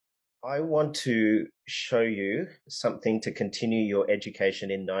I want to show you something to continue your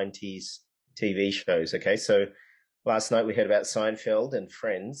education in 90s TV shows. Okay, so last night we heard about Seinfeld and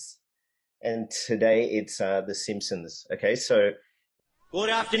Friends, and today it's The Simpsons. Okay, so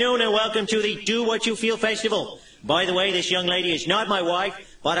Good afternoon and welcome to the Do What You Feel Festival. By the way, this young lady is not my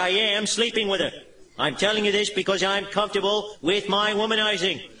wife, but I am sleeping with her. I'm telling you this because I'm comfortable with my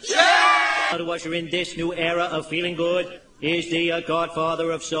womanizing. Yeah! To usher in this new era of feeling good is the godfather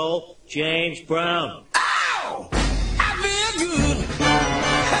of soul, James Brown. Ow! I feel good.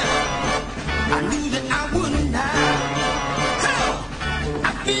 I knew that I wouldn't die. Oh,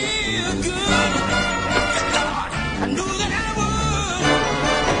 I feel good. Lord, I knew that I would.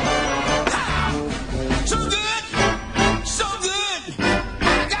 Oh, so good, so good.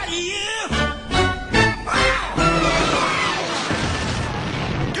 I got you.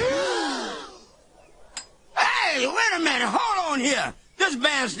 Hey, wait a minute. Hold on here. This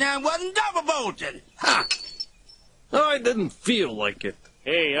bandstand wasn't double bolted. Huh. I didn't feel like it.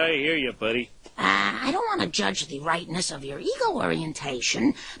 Hey, I hear you, buddy. I don't want to judge the rightness of your ego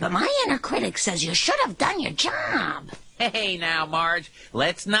orientation, but my inner critic says you should have done your job. Hey now, Marge,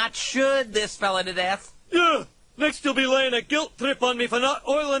 let's not should this fella to death. Yeah, next you'll be laying a guilt trip on me for not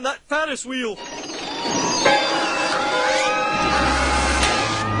oiling that Ferris wheel.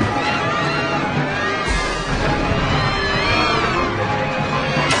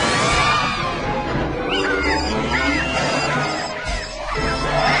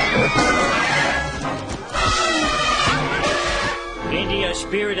 In the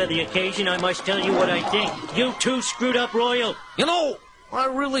spirit of the occasion, I must tell you what I think. You two screwed up royal. You know, I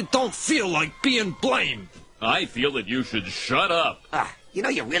really don't feel like being blamed. I feel that you should shut up. You know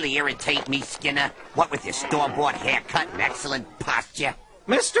you really irritate me, Skinner. What with your store-bought haircut and excellent posture.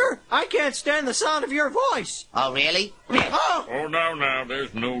 Mister, I can't stand the sound of your voice. Oh, really? Oh, now,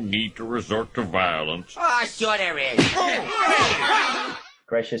 there's no need to resort to violence. Oh, sure there is.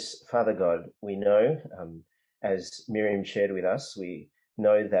 gracious Father God, we know, as Miriam shared with us, we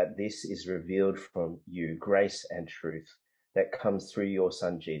know that this is revealed from you, grace and truth that comes through your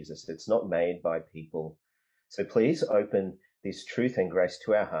Son Jesus. It's not made by people. So please open this truth and grace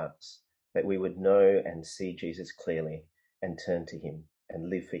to our hearts, that we would know and see Jesus clearly and turn to him and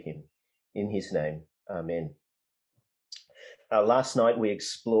live for him. In his name, amen. Last night we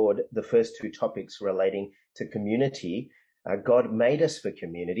explored the first two topics relating to community. God made us for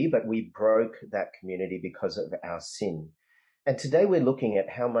community, but we broke that community because of our sin. And today we're looking at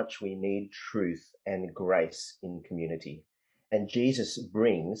how much we need truth and grace in community. And Jesus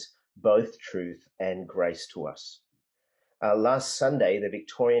brings both truth and grace to us. Last Sunday, the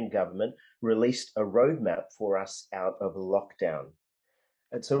Victorian government released a roadmap for us out of lockdown.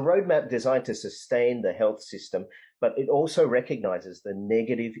 It's a roadmap designed to sustain the health system, but it also recognizes the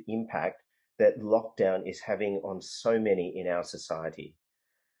negative impact that lockdown is having on so many in our society.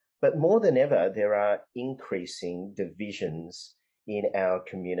 But more than ever, there are increasing divisions in our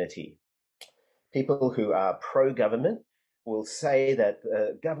community. People who are pro-government will say that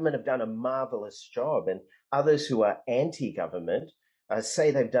government have done a marvelous job, and others who are anti-government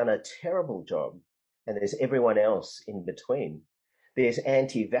say they've done a terrible job, and there's everyone else in between. There's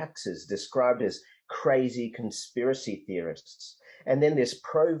anti-vaxxers described as crazy conspiracy theorists. And then there's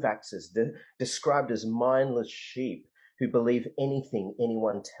pro-vaxxers described as mindless sheep who believe anything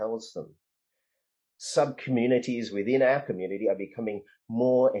anyone tells them. Sub-communities within our community are becoming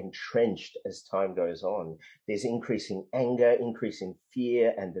more entrenched as time goes on. There's increasing anger, increasing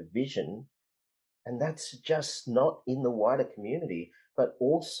fear and division. And that's just not in the wider community, but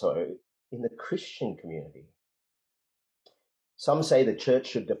also in the Christian community. Some say the church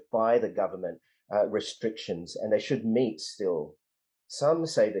should defy the government restrictions and they should meet still. Some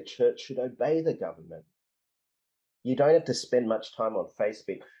say the church should obey the government. You don't have to spend much time on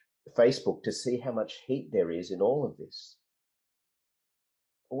Facebook to see how much hate there is in all of this.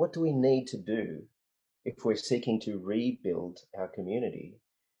 What do we need to do if we're seeking to rebuild our community?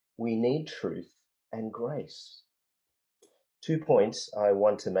 We need truth and grace. 2 points I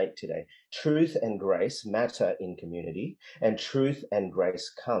want to make today. Truth and grace matter in community, and truth and grace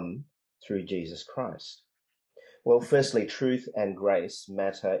come through Jesus Christ. Well, firstly, truth and grace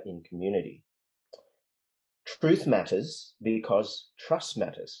matter in community. Truth matters because trust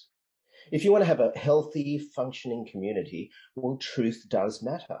matters. If you want to have a healthy, functioning community, well, truth does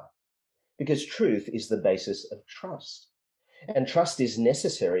matter because truth is the basis of trust. And trust is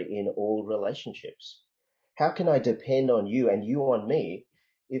necessary in all relationships. How can I depend on you and you on me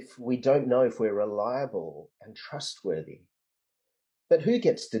if we don't know if we're reliable and trustworthy? But who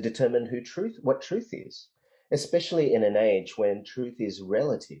gets to determine what truth is, especially in an age when truth is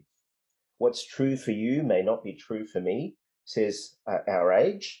relative? What's true for you may not be true for me, says our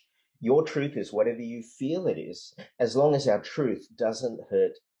age. Your truth is whatever you feel it is, as long as our truth doesn't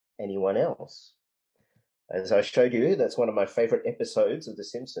hurt anyone else. As I showed you, that's one of my favorite episodes of The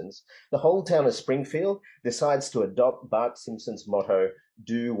Simpsons. The whole town of Springfield decides to adopt Bart Simpson's motto,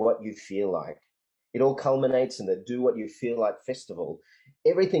 do what you feel like. It all culminates in the Do What You Feel Like festival.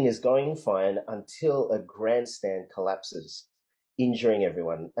 Everything is going fine until a grandstand collapses, injuring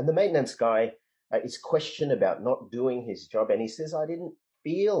everyone. And the maintenance guy is questioned about not doing his job, and he says, I didn't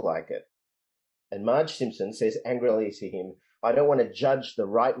feel like it. And Marge Simpson says angrily to him, I don't want to judge the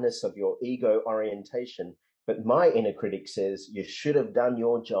rightness of your ego orientation, but my inner critic says you should have done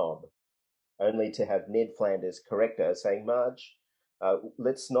your job. Only to have Ned Flanders correct her, saying, Marge,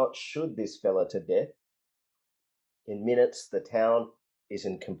 let's not shoot this fella to death. In minutes, the town is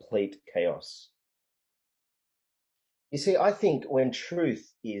in complete chaos. You see, I think when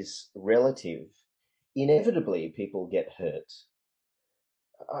truth is relative, inevitably people get hurt.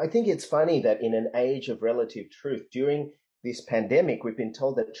 I think it's funny that in an age of relative truth, during this pandemic, we've been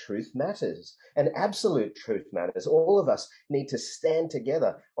told that truth matters and absolute truth matters. All of us need to stand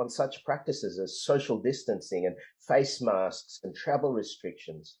together on such practices as social distancing and face masks and travel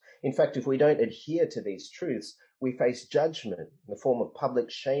restrictions. In fact, if we don't adhere to these truths, we face judgment in the form of public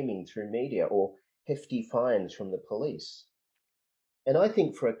shaming through media or hefty fines from the police. And I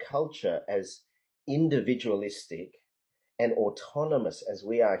think for a culture as individualistic and autonomous as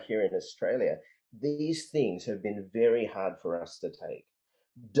we are here in Australia, these things have been very hard for us to take.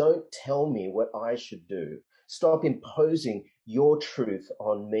 Don't tell me what I should do. Stop imposing your truth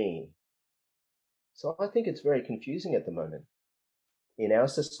on me. So I think it's very confusing at the moment. In our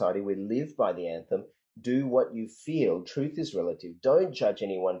society, we live by the anthem, do what you feel. Truth is relative. Don't judge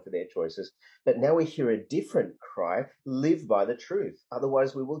anyone for their choices. But now we hear a different cry, live by the truth.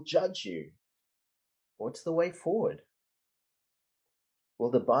 Otherwise, we will judge you. What's the way forward? Well,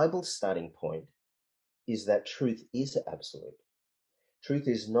 the Bible's starting point is that truth is absolute. Truth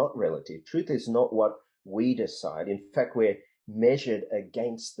is not relative. Truth is not what we decide. In fact, we're measured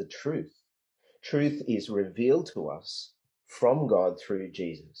against the truth. Truth is revealed to us from God through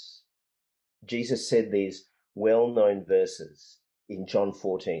Jesus. Jesus said these well-known verses in John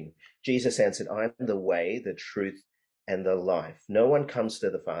 14. Jesus answered, I am the way, the truth, and the life. No one comes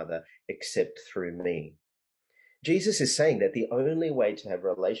to the Father except through me. Jesus is saying that the only way to have a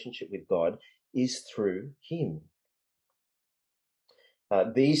relationship with God is through him.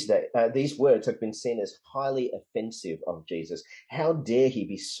 These words have been seen as highly offensive of Jesus. How dare he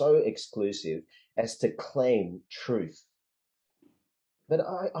be so exclusive as to claim truth? But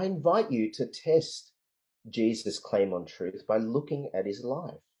I invite you to test Jesus' claim on truth by looking at his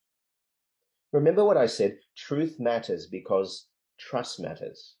life. Remember what I said, truth matters because trust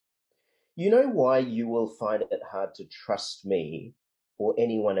matters. You know why you will find it hard to trust me or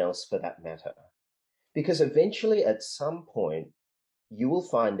anyone else for that matter? Because eventually at some point, you will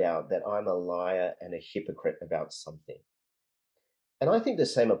find out that I'm a liar and a hypocrite about something. And I think the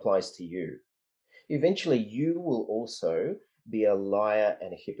same applies to you. Eventually, you will also be a liar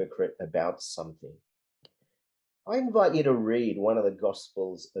and a hypocrite about something. I invite you to read one of the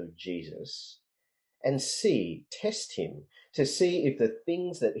Gospels of Jesus and test him to see if the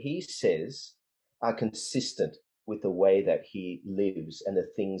things that he says are consistent with the way that he lives and the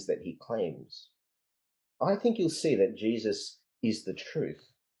things that he claims. I think you'll see that Jesus is the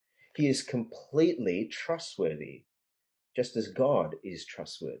truth. He is completely trustworthy, just as God is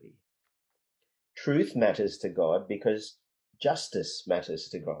trustworthy. Truth matters to God because justice matters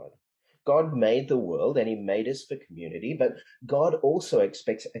to God. God made the world and he made us for community, but God also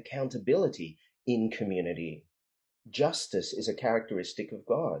expects accountability in community. Justice is a characteristic of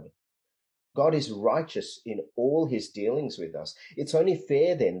God. God is righteous in all his dealings with us. It's only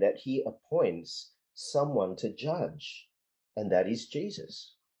fair then that he appoints someone to judge, and that is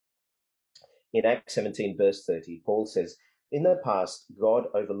Jesus. In Acts 17, verse 30, Paul says, in the past, God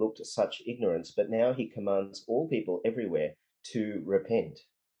overlooked such ignorance, but now he commands all people everywhere to repent.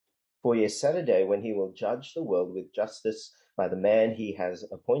 For yes, Saturday, when he will judge the world with justice by the man he has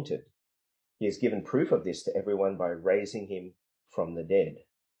appointed. He has given proof of this to everyone by raising him from the dead.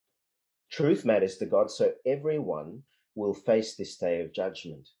 Truth matters to God, so everyone will face this day of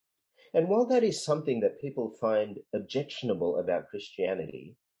judgment. And while that is something that people find objectionable about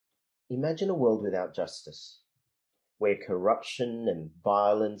Christianity, imagine a world without justice, where corruption and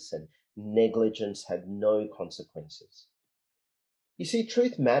violence and negligence had no consequences. You see,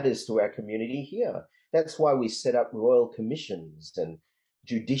 truth matters to our community here. That's why we set up royal commissions and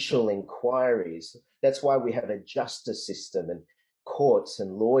judicial inquiries. That's why we have a justice system and courts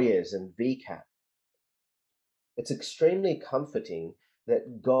and lawyers and VCAT. It's extremely comforting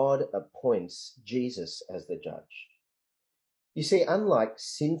that God appoints Jesus as the judge. You see, unlike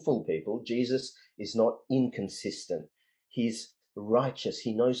sinful people, Jesus is not inconsistent. He's righteous.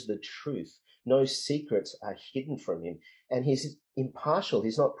 He knows the truth. No secrets are hidden from him. And he's impartial.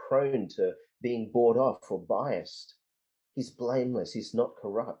 He's not prone to being bought off or biased. He's blameless. He's not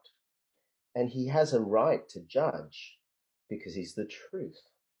corrupt. And he has a right to judge because he's the truth.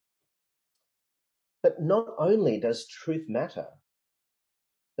 But not only does truth matter,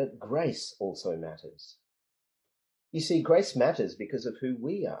 but grace also matters. You see, grace matters because of who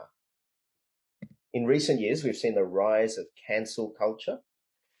we are. In recent years, we've seen the rise of cancel culture.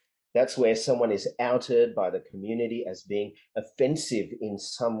 That's where someone is outed by the community as being offensive in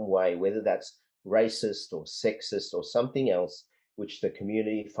some way, whether that's racist or sexist or something else which the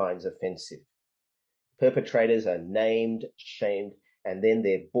community finds offensive. Perpetrators are named, shamed, and then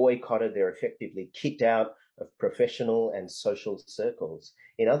they're boycotted. They're effectively kicked out of professional and social circles.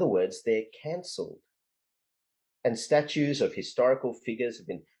 In other words, they're cancelled. And statues of historical figures have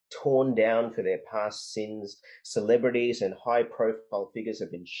been torn down for their past sins. Celebrities and high-profile figures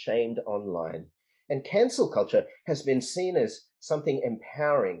have been shamed online. And cancel culture has been seen as something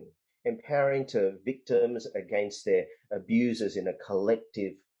empowering to victims against their abusers in a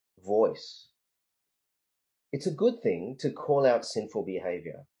collective voice. It's a good thing to call out sinful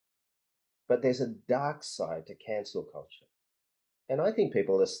behavior, but there's a dark side to cancel culture. And I think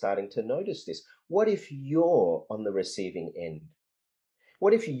people are starting to notice this. What if you're on the receiving end?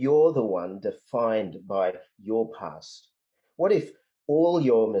 What if you're the one defined by your past? What if all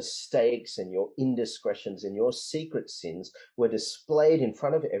your mistakes and your indiscretions and your secret sins were displayed in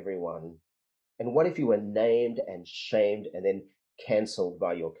front of everyone? And what if you were named and shamed and then cancelled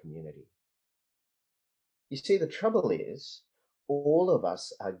by your community? You see, the trouble is, all of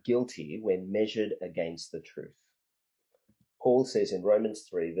us are guilty when measured against the truth. Paul says in Romans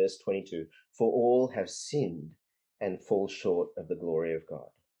 3, verse 22, "For all have sinned and fall short of the glory of God."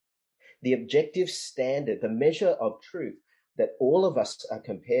 The objective standard, the measure of truth that all of us are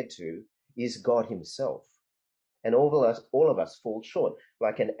compared to is God himself. And all of us fall short,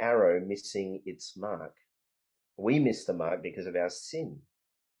 like an arrow missing its mark. We miss the mark because of our sin.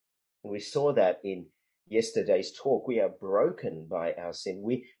 And we saw that in yesterday's talk. We are broken by our sin.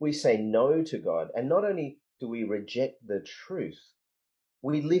 We say no to God. And not only do we reject the truth,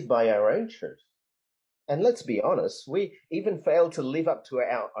 we live by our own truth. And let's be honest, we even fail to live up to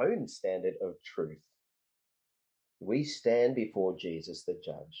our own standard of truth. We stand before Jesus, the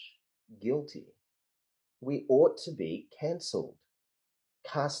judge, guilty. We ought to be cancelled,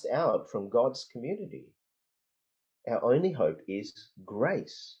 cast out from God's community. Our only hope is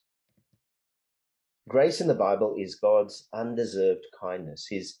grace. Grace in the Bible is God's undeserved kindness,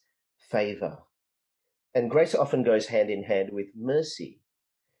 his favor. And grace often goes hand in hand with mercy.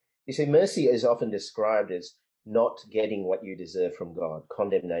 You see, mercy is often described as not getting what you deserve from God,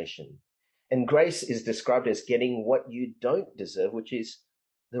 condemnation. And grace is described as getting what you don't deserve, which is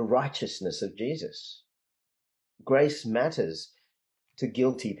the righteousness of Jesus. Grace matters to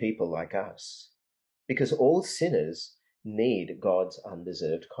guilty people like us because all sinners need God's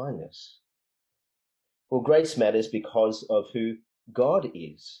undeserved kindness. Well, grace matters because of who God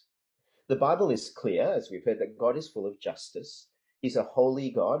is. The Bible is clear, as we've heard, that God is full of justice. He's a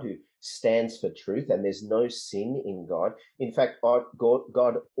holy God who stands for truth, and there's no sin in God. In fact,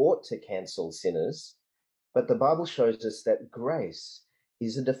 God ought to cancel sinners, but the Bible shows us that grace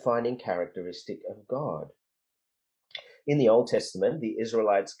is a defining characteristic of God. In the Old Testament, the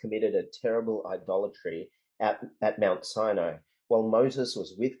Israelites committed a terrible idolatry at Mount Sinai. While Moses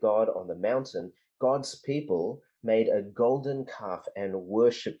was with God on the mountain, God's people made a golden calf and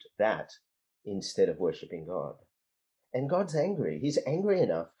worshipped that instead of worshipping God. And God's angry. He's angry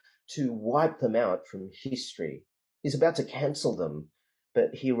enough to wipe them out from history. He's about to cancel them,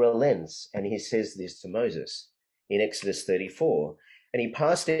 but he relents and he says this to Moses in Exodus 34. "And he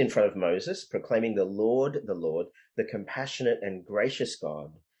passed in front of Moses, proclaiming the Lord, the compassionate and gracious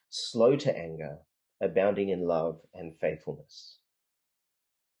God, slow to anger, abounding in love and faithfulness."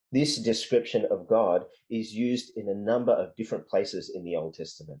 This description of God is used in a number of different places in the Old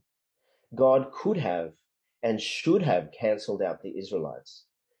Testament. God could have and should have cancelled out the Israelites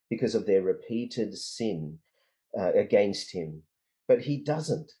because of their repeated sin against him, but he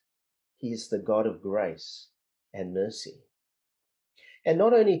doesn't. He is the God of grace and mercy. And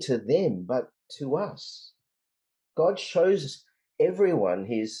not only to them, but to us. God shows everyone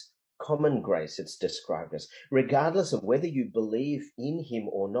his common grace, it's described as. Regardless of whether you believe in him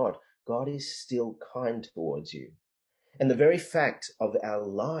or not, God is still kind towards you. And the very fact of our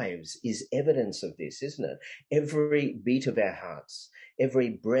lives is evidence of this, isn't it? Every beat of our hearts, every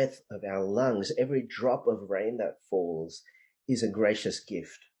breath of our lungs, every drop of rain that falls is a gracious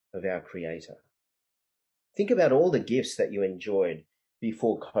gift of our Creator. Think about all the gifts that you enjoyed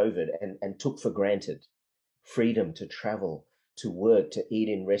before COVID and took for granted. Freedom to travel, to work, to eat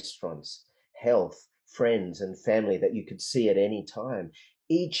in restaurants, health, friends and family that you could see at any time.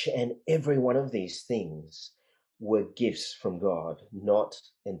 Each and every one of these things were gifts from God, not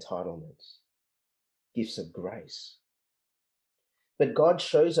entitlements, gifts of grace. But God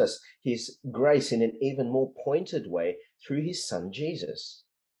shows us his grace in an even more pointed way through his son, Jesus.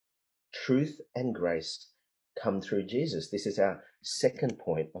 Truth and grace come through Jesus. This is our second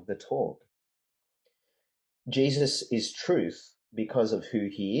point of the talk. Jesus is truth because of who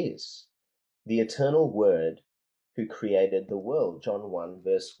he is, the eternal Word who created the world. John 1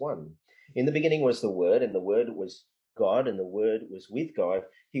 verse 1. In the beginning was the Word, and the Word was God, and the Word was with God.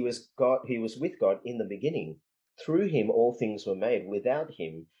 He was with God in the beginning. Through him all things were made. Without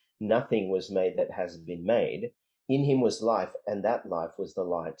him nothing was made that has been made. In him was life, and that life was the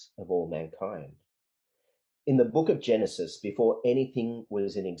light of all mankind. In the book of Genesis, before anything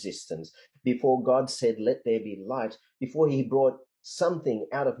was in existence, before God said, "Let there be light," before he brought something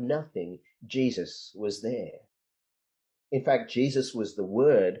out of nothing, Jesus was there. In fact, Jesus was the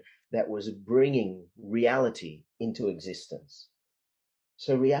Word that was bringing reality into existence.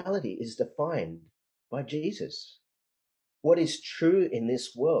 So reality is defined by Jesus. What is true in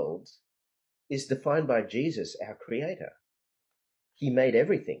this world is defined by Jesus, our Creator. He made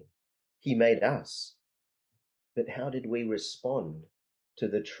everything. He made us. But how did we respond to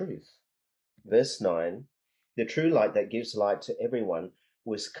the truth? Verse 9, the true light that gives light to everyone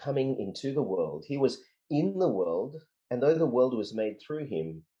was coming into the world. He was in the world, and though the world was made through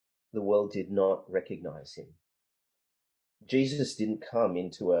him, the world did not recognize him. Jesus didn't come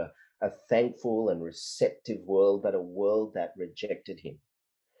into a thankful and receptive world, but a world that rejected him.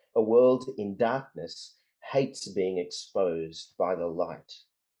 A world in darkness hates being exposed by the light.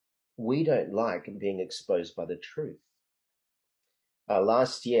 We don't like being exposed by the truth.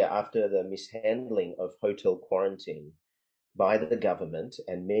 Last year, after the mishandling of hotel quarantine by the government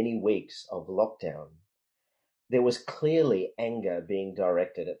and many weeks of lockdown, there was clearly anger being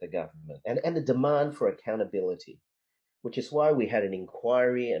directed at the government and a demand for accountability, which is why we had an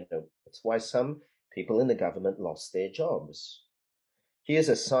inquiry, and it's why some people in the government lost their jobs. Here's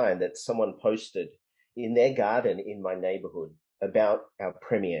a sign that someone posted in their garden in my neighborhood about our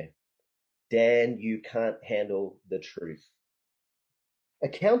premier. Dan, you can't handle the truth.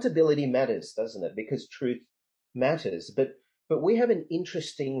 Accountability matters, doesn't it? Because truth matters. But we have an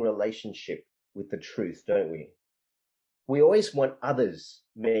interesting relationship with the truth, don't we? We always want others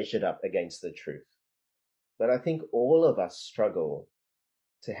measured up against the truth. But I think all of us struggle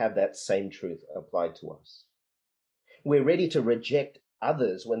to have that same truth applied to us. We're ready to reject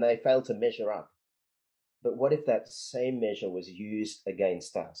others when they fail to measure up. But what if that same measure was used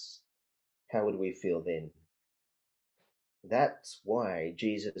against us? How would we feel then? That's why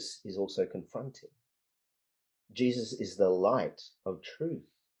Jesus is also confronting. Jesus is the light of truth.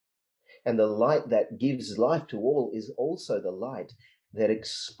 And the light that gives life to all is also the light that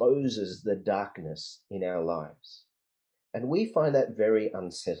exposes the darkness in our lives. And we find that very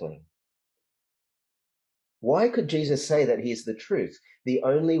unsettling. Why could Jesus say that he is the truth, the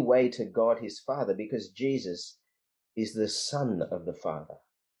only way to God his Father? Because Jesus is the Son of the Father.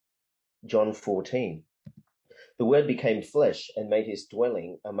 John 14. The Word became flesh and made his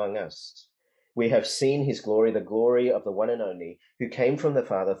dwelling among us. We have seen his glory, the glory of the one and only, who came from the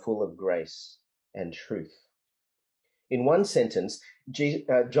Father, full of grace and truth. In one sentence,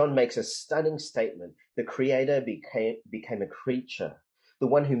 John makes a stunning statement. The Creator became a creature. The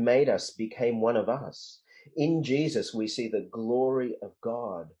one who made us became one of us. In Jesus, we see the glory of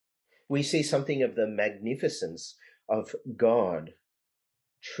God. We see something of the magnificence of God.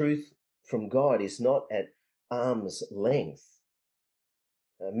 Truth from God is not at arm's length.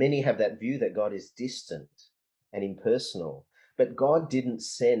 Many have that view that God is distant and impersonal, but God didn't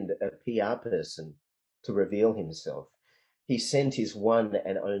send a PR person to reveal himself. He sent his one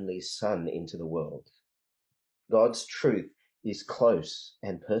and only Son into the world. God's truth is close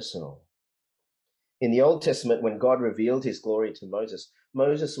and personal. In the Old Testament, when God revealed his glory to Moses,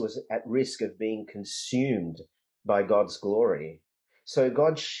 Moses was at risk of being consumed by God's glory. So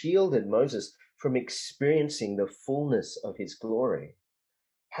God shielded Moses from experiencing the fullness of his glory.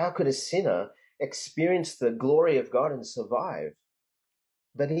 How could a sinner experience the glory of God and survive?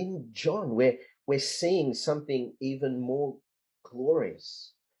 But in John, we're seeing something even more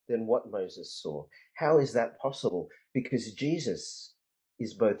glorious than what Moses saw. How is that possible? because Jesus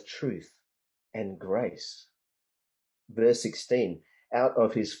is both truth and grace. Verse 16, out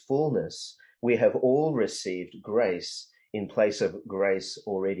of his fullness, we have all received grace in place of grace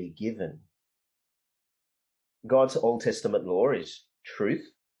already given. God's Old Testament law is truth,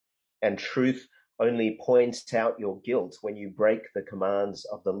 and truth only points out your guilt when you break the commands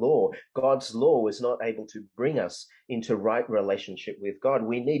of the law. God's law was not able to bring us into right relationship with God.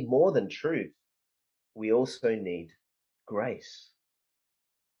 We need more than truth. We also need grace.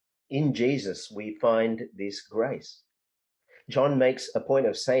 In Jesus, we find this grace. John makes a point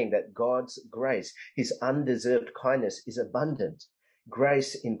of saying that God's grace, his undeserved kindness, is abundant.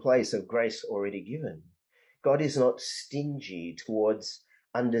 Grace in place of grace already given. God is not stingy towards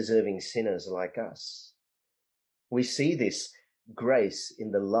undeserving sinners like us. We see this grace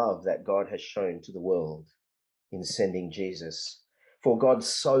in the love that God has shown to the world in sending Jesus. For God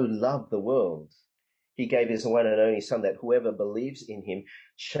so loved the world, he gave his one and only Son, that whoever believes in him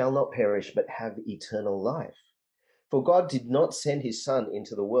shall not perish but have eternal life. For God did not send his Son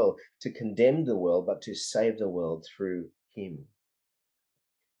into the world to condemn the world, but to save the world through him.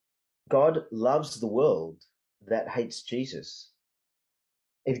 God loves the world that hates Jesus.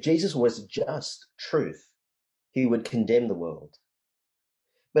 If Jesus was just truth, he would condemn the world.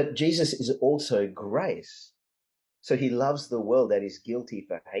 But Jesus is also grace, so he loves the world that is guilty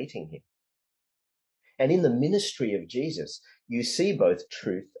for hating him. And in the ministry of Jesus, you see both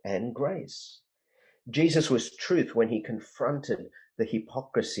truth and grace. Jesus was truth when he confronted the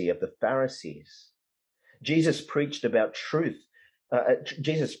hypocrisy of the Pharisees. Jesus preached about truth.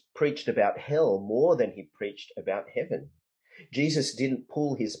 Jesus preached about hell more than he preached about heaven. Jesus didn't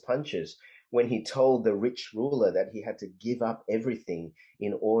pull his punches when he told the rich ruler that he had to give up everything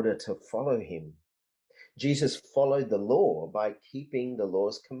in order to follow him. Jesus followed the law by keeping the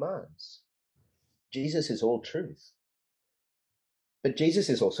law's commands. Jesus is all truth. But Jesus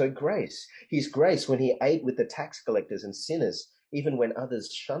is also grace. He's grace when he ate with the tax collectors and sinners, even when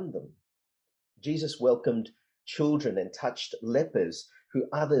others shunned them. Jesus welcomed children and touched lepers who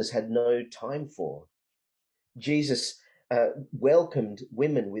others had no time for. Jesus welcomed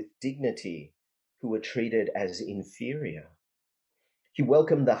women with dignity who were treated as inferior. He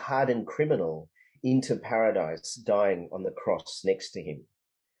welcomed the hardened criminal into paradise, dying on the cross next to him.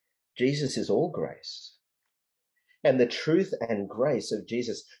 Jesus is all grace. And the truth and grace of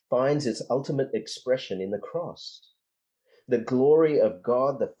Jesus finds its ultimate expression in the cross. The glory of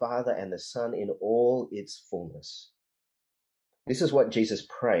God, the Father, and the Son in all its fullness. This is what Jesus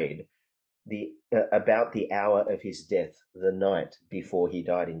prayed about the hour of his death, the night before he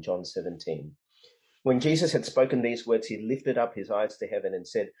died, in John 17. When Jesus had spoken these words, he lifted up his eyes to heaven and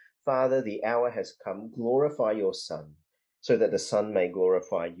said, Father, the hour has come. Glorify your Son, so that the Son may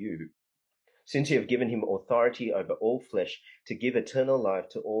glorify you. Since you have given him authority over all flesh to give eternal life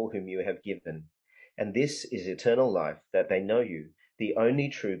to all whom you have given. And this is eternal life, that they know you, the only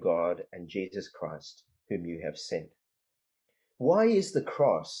true God, and Jesus Christ, whom you have sent. Why is the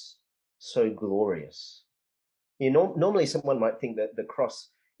cross so glorious? Normally someone might think that the cross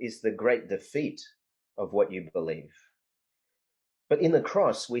is the great defeat of what you believe. But in the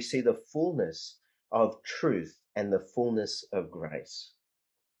cross, we see the fullness of truth and the fullness of grace.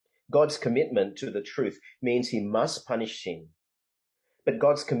 God's commitment to the truth means he must punish sin. But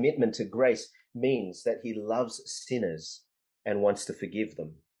God's commitment to grace means that he loves sinners and wants to forgive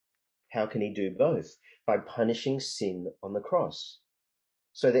them. How can he do both? By punishing sin on the cross,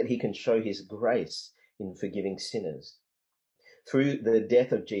 so that he can show his grace in forgiving sinners. Through the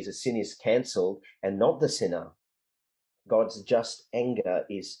death of Jesus, sin is cancelled and not the sinner. God's just anger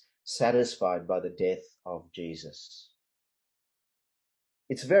is satisfied by the death of Jesus.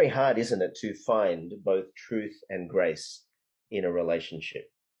 It's very hard, isn't it, to find both truth and grace in a relationship.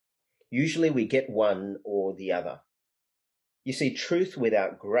 Usually we get one or the other. You see, truth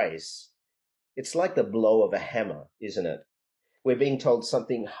without grace, it's like the blow of a hammer, isn't it? We're being told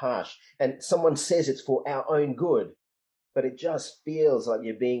something harsh and someone says it's for our own good, but it just feels like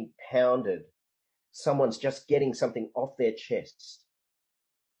you're being pounded. Someone's just getting something off their chest.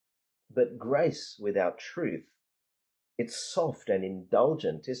 But grace without truth, it's soft and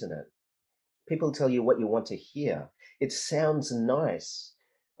indulgent, isn't it? People tell you what you want to hear. It sounds nice,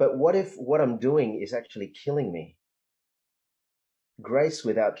 but what if what I'm doing is actually killing me? Grace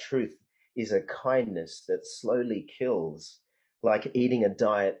without truth is a kindness that slowly kills, like eating a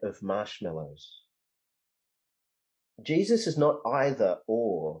diet of marshmallows. Jesus is not either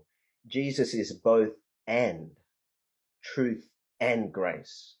or. Jesus is both and, truth and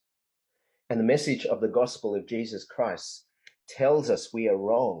grace. And the message of the gospel of Jesus Christ tells us we are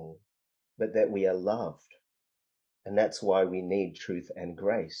wrong, but that we are loved. And that's why we need truth and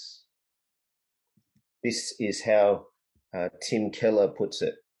grace. This is how Tim Keller puts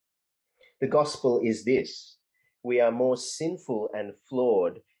it. The gospel is this: we are more sinful and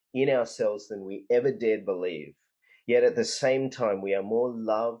flawed in ourselves than we ever dared believe. Yet at the same time, we are more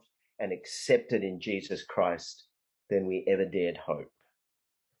loved and accepted in Jesus Christ than we ever dared hope.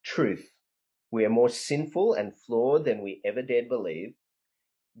 Truth: we are more sinful and flawed than we ever dared believe.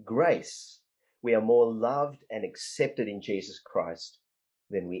 Grace: we are more loved and accepted in Jesus Christ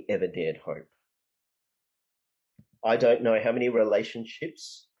than we ever dared hope. I don't know how many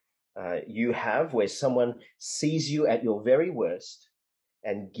relationships you have where someone sees you at your very worst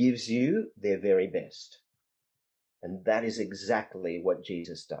and gives you their very best. And that is exactly what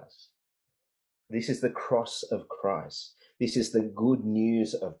Jesus does. This is the cross of Christ. This is the good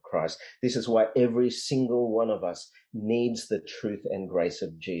news of Christ. This is why every single one of us needs the truth and grace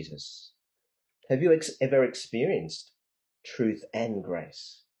of Jesus. Have you ever experienced truth and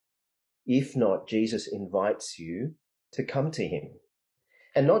grace? If not, Jesus invites you to come to him.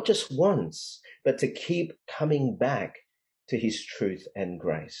 And not just once, but to keep coming back to his truth and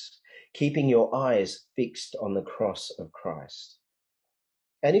grace, keeping your eyes fixed on the cross of Christ.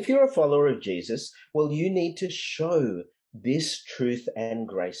 And if you're a follower of Jesus, well, you need to show this truth and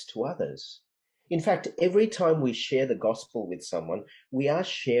grace to others. In fact, every time we share the gospel with someone, we are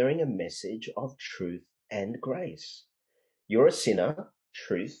sharing a message of truth and grace. You're a sinner,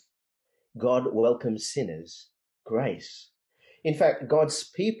 truth. God welcomes sinners, grace. In fact, God's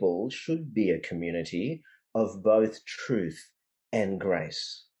people should be a community of both truth and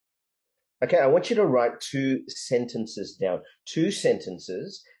grace. Okay, I want you to write 2 sentences down, 2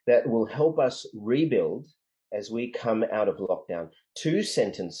 sentences that will help us rebuild as we come out of lockdown. 2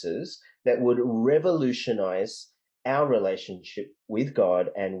 sentences that would revolutionize our relationship with God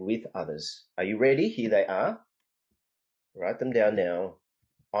and with others. Are you ready? Here they are. Write them down now.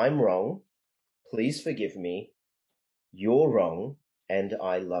 I'm wrong. Please forgive me. You're wrong, and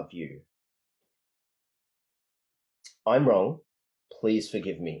I love you. I'm wrong. Please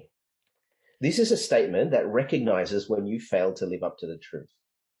forgive me. This is a statement that recognizes when you fail to live up to the truth.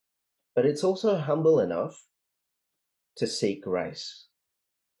 But it's also humble enough to seek grace.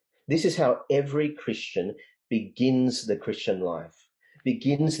 This is how every Christian begins the Christian life,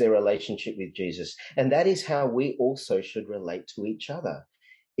 begins their relationship with Jesus. And that is how we also should relate to each other.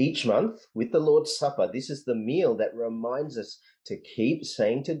 Each month with the Lord's Supper, this is the meal that reminds us to keep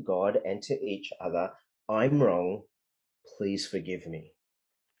saying to God and to each other, I'm wrong, please forgive me.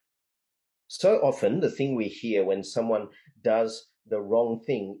 So often the thing we hear when someone does the wrong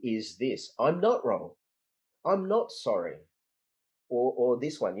thing is this: I'm not wrong. I'm not sorry. Or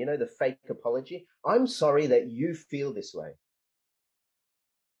this one, you know, the fake apology. I'm sorry that you feel this way.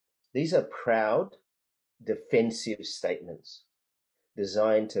 These are proud, defensive statements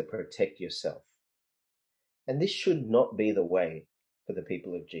designed to protect yourself. And this should not be the way for the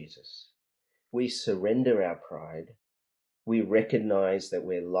people of Jesus. We surrender our pride. We recognize that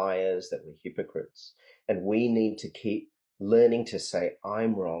we're liars, that we're hypocrites, and we need to keep learning to say,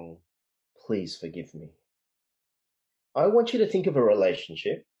 I'm wrong, please forgive me. I want you to think of a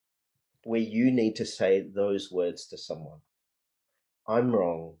relationship where you need to say those words to someone. I'm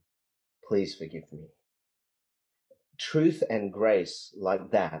wrong, please forgive me. Truth and grace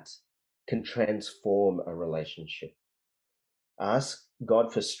like that can transform a relationship. Ask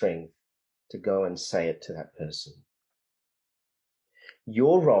God for strength to go and say it to that person.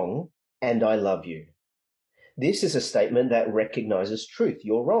 You're wrong, and I love you. This is a statement that recognizes truth.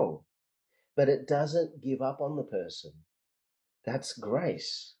 You're wrong, but it doesn't give up on the person. That's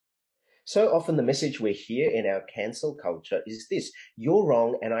grace. So often the message we hear in our cancel culture is this: you're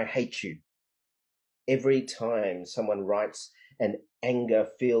wrong and I hate you. Every time someone writes an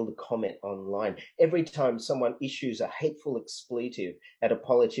anger-filled comment online, every time someone issues a hateful expletive at a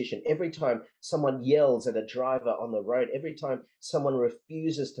politician, every time someone yells at a driver on the road, every time someone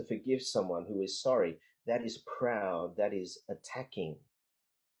refuses to forgive someone who is sorry, that is proud, that is attacking.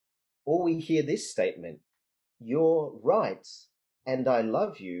 Or we hear this statement: you're right and I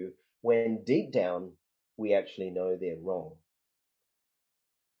love you, when deep down we actually know they're wrong.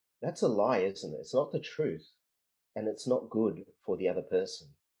 That's a lie, isn't it? It's not the truth, and it's not good for the other person.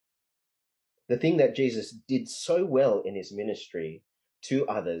 The thing that Jesus did so well in his ministry to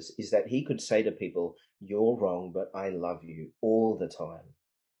others is that he could say to people, you're wrong, but I love you, all the time.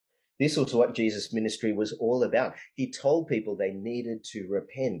 This was what Jesus' ministry was all about. He told people they needed to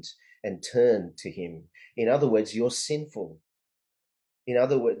repent and turn to him. In other words, you're sinful. In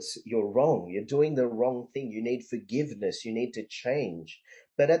other words, you're wrong. You're doing the wrong thing. You need forgiveness. You need to change.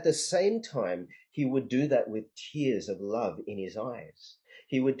 But at the same time, He would do that with tears of love in his eyes.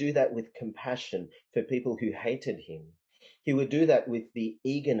 He would do that with compassion for people who hated him. He would do that with the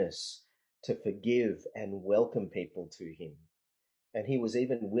eagerness to forgive and welcome people to him. And he was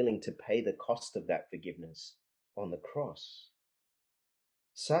even willing to pay the cost of that forgiveness on the cross.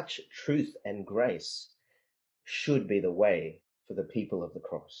 Such truth and grace should be the way for the people of the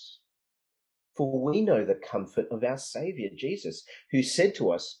cross. For we know the comfort of our Saviour, Jesus, who said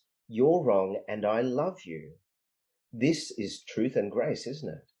to us, "You're wrong and I love you." This is truth and grace, isn't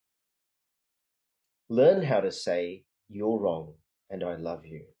it? Learn how to say, "You're wrong and I love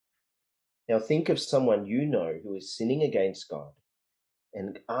you." Now think of someone you know who is sinning against God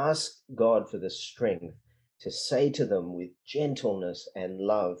and ask God for the strength to say to them with gentleness and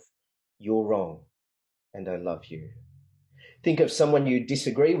love, "You're wrong and I love you." Think of someone you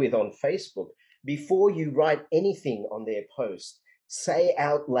disagree with on Facebook. Before you write anything on their post, say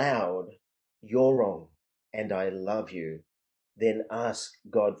out loud, "You're wrong and I love you." Then ask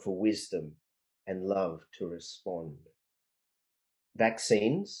God for wisdom and love to respond.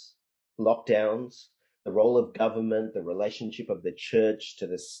 Vaccines, lockdowns, the role of government, the relationship of the church to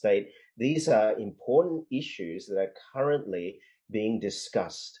the state, these are important issues that are currently being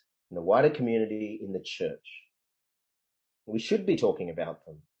discussed in the wider community, in the church. We should be talking about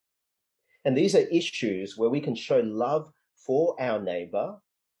them. And these are issues where we can show love for our neighbor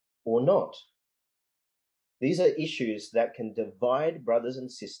or not. These are issues that can divide brothers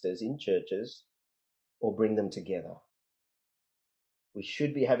and sisters in churches or bring them together. We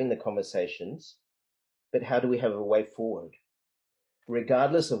should be having the conversations, but how do we have a way forward?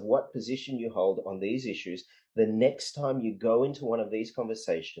 Regardless of what position you hold on these issues, the next time you go into one of these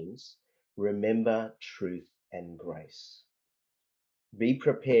conversations, remember truth and grace. Be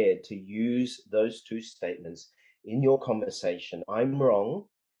prepared to use those two statements in your conversation. "I'm wrong,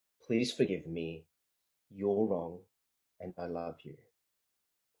 please forgive me. You're wrong, and I love you."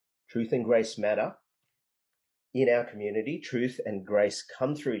 Truth and grace matter. In our community, truth and grace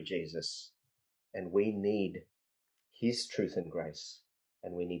come through Jesus, and we need his truth and grace,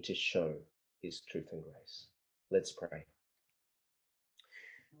 and we need to show his truth and grace. Let's pray.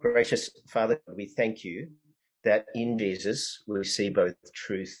 Gracious Father, we thank you that in Jesus we see both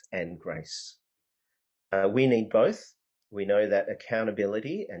truth and grace. We need both. We know that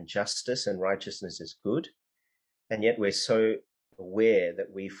accountability and justice and righteousness is good, and yet we're so aware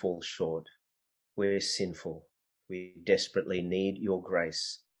that we fall short. We're sinful. We desperately need your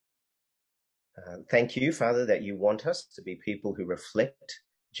grace. Thank you, Father, that you want us to be people who reflect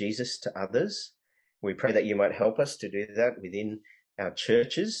Jesus to others. We pray that you might help us to do that within our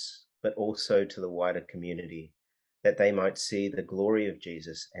churches, but also to the wider community, that they might see the glory of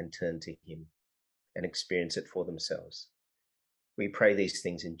Jesus and turn to him and experience it for themselves. We pray these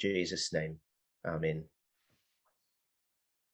things in Jesus' name. Amen.